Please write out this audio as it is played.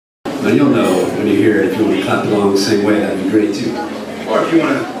And you'll know when you hear it. If you want to clap along the same way, that'd be great too. Or if you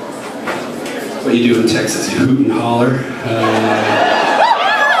want to, what you do in Texas, you hoot and holler.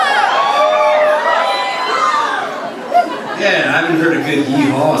 Yeah, I haven't heard a good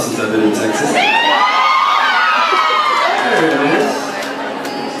yee-haw since I've been in Texas. There it is.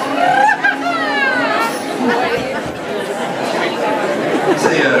 It's a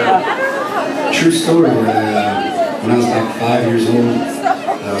true story. When I was about 5 years old,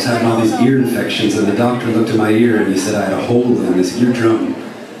 I was having all these ear infections, and the doctor looked at my ear and he said I had a hole in this eardrum.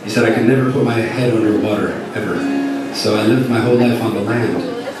 He said I could never put my head under water, ever. So I lived my whole life on the land,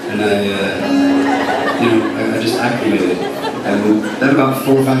 and I just acclimated. And then about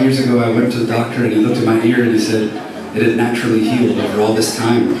 4 or 5 years ago, I went to the doctor and he looked at my ear and he said it had naturally healed over all this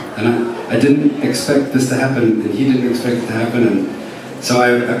time. And I didn't expect this to happen, and he didn't expect it to happen. And so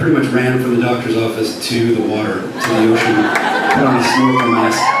I pretty much ran from the doctor's office to the water, to the ocean, put on a snorkel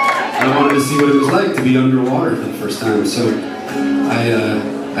mask, and I wanted to see what it was like to be underwater for the first time. So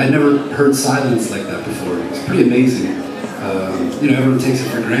I'd never heard silence like that before. It was pretty amazing. Everyone takes it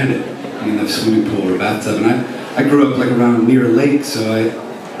for granted in the swimming pool or bathtub, and I grew up like around near a lake, so I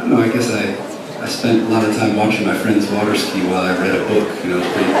don't know, I guess I spent a lot of time watching my friends water ski while I read a book. It's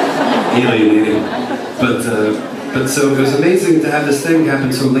pretty alienating. But so it was amazing to have this thing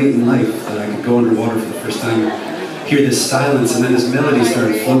happen so late in life that I could go underwater for the first time, hear this silence, and then this melody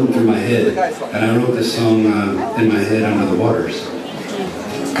started floating through my head, and I wrote this song in my head under the water. So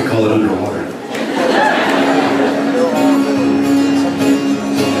I call it Underwater.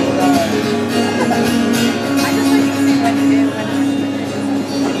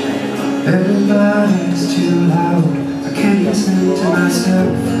 Everybody's too loud, I can't listen to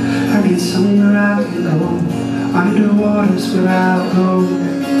myself. I need somewhere I can go. Underwater's where I'll go.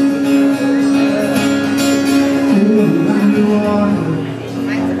 Ooh, underwater.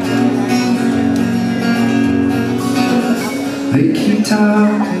 They keep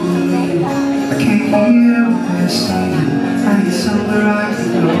talking to me, I can't hear what they're saying. I need somewhere I can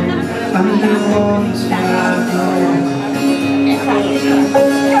go. Underwater's where I'll go.